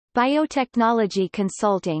Biotechnology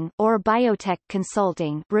consulting, or biotech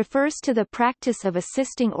consulting, refers to the practice of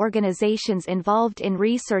assisting organizations involved in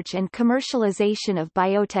research and commercialization of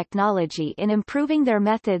biotechnology in improving their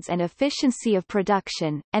methods and efficiency of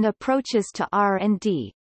production, and approaches to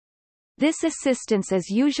R&D. This assistance is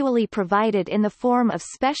usually provided in the form of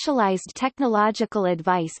specialized technological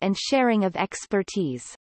advice and sharing of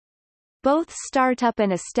expertise. Both startup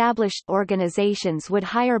and established organizations would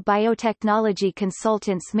hire biotechnology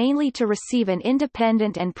consultants mainly to receive an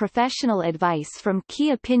independent and professional advice from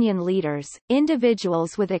key opinion leaders,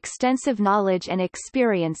 individuals with extensive knowledge and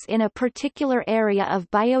experience in a particular area of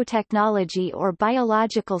biotechnology or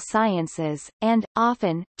biological sciences, and,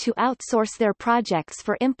 often, to outsource their projects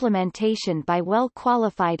for implementation by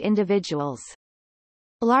well-qualified individuals.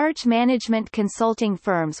 Large management consulting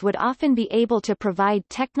firms would often be able to provide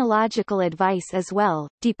technological advice as well,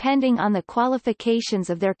 depending on the qualifications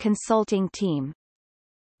of their consulting team.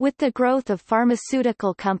 With the growth of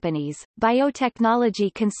pharmaceutical companies,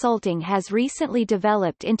 biotechnology consulting has recently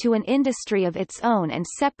developed into an industry of its own and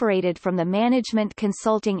separated from the management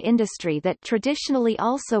consulting industry that traditionally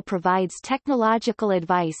also provides technological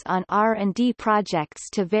advice on R&D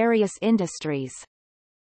projects to various industries.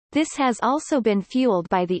 This has also been fueled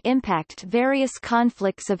by the impact various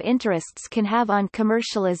conflicts of interests can have on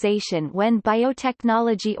commercialization when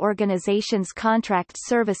biotechnology organizations contract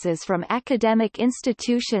services from academic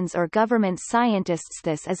institutions or government scientists.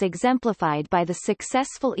 This is exemplified by the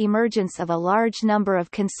successful emergence of a large number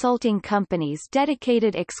of consulting companies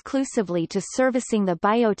dedicated exclusively to servicing the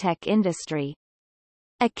biotech industry.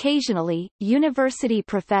 Occasionally, university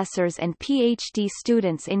professors and PhD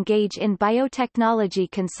students engage in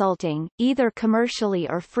biotechnology consulting, either commercially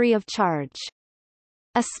or free of charge.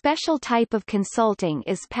 A special type of consulting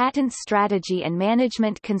is patent strategy and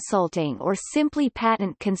management consulting, or simply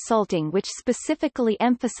patent consulting, which specifically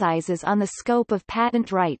emphasizes on the scope of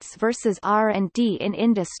patent rights versus R&D in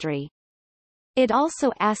industry. It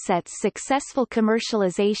also assets successful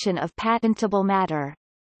commercialization of patentable matter.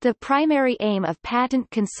 The primary aim of patent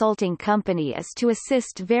consulting company is to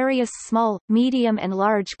assist various small, medium and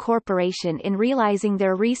large corporation in realizing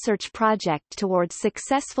their research project towards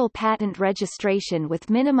successful patent registration with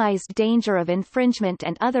minimized danger of infringement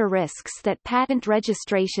and other risks that patent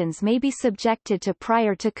registrations may be subjected to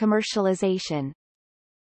prior to commercialization.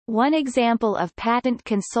 One example of patent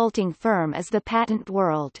consulting firm is the patent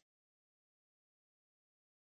world.